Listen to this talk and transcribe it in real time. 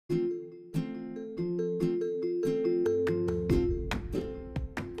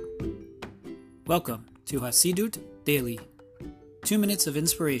Welcome to Hasidut Daily, 2 minutes of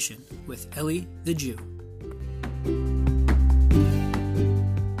inspiration with Eli the Jew.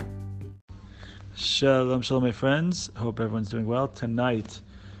 Shalom, shalom, my friends. Hope everyone's doing well. Tonight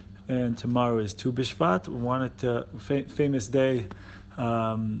and tomorrow is Tu B'Shvat. We wanted to, famous day,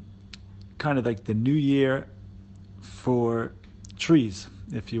 kind of like the new year for trees,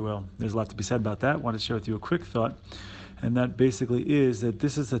 if you will. There's a lot to be said about that. I want to share with you a quick thought, and that basically is that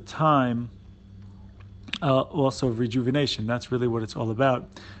this is a time also of rejuvenation. That's really what it's all about,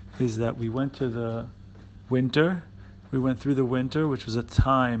 is that we went to the winter. We went through the winter, which was a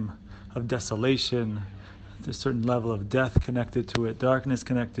time of desolation, a certain level of death connected to it, darkness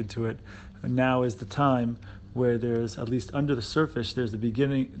connected to it. And now is the time where there's, at least under the surface, there's the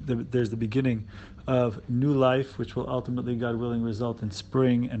beginning of new life, which will ultimately, God willing, result in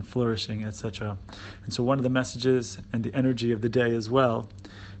spring and flourishing, etc. And so one of the messages and the energy of the day as well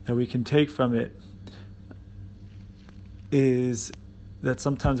that we can take from it is that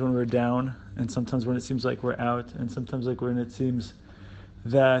sometimes when we're down, and sometimes when it seems like we're out, and sometimes like when it seems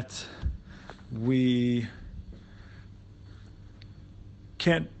that we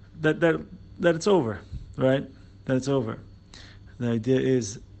can't, that it's over, right? That it's over. The idea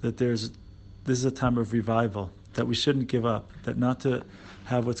is that this is a time of revival, that we shouldn't give up, that not to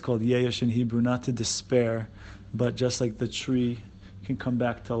have what's called yesh in Hebrew, not to despair, but just like the tree can come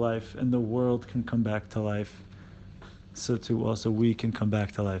back to life and the world can come back to life, so too also we can come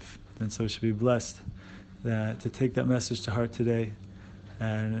back to life. And so we should be blessed to take that message to heart today,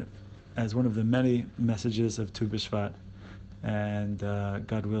 and as one of the many messages of Tu B'Shvat, and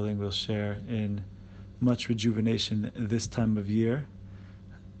God willing, we'll share in much rejuvenation this time of year,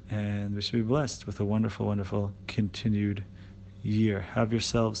 and we should be blessed with a wonderful, wonderful continued year. Have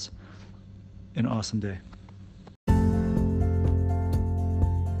yourselves an awesome day.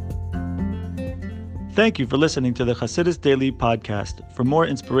 Thank you for listening to the Hasidus Daily Podcast. For more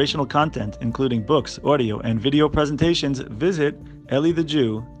inspirational content, including books, audio, and video presentations, visit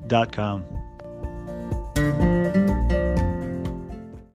EliTheJew.com.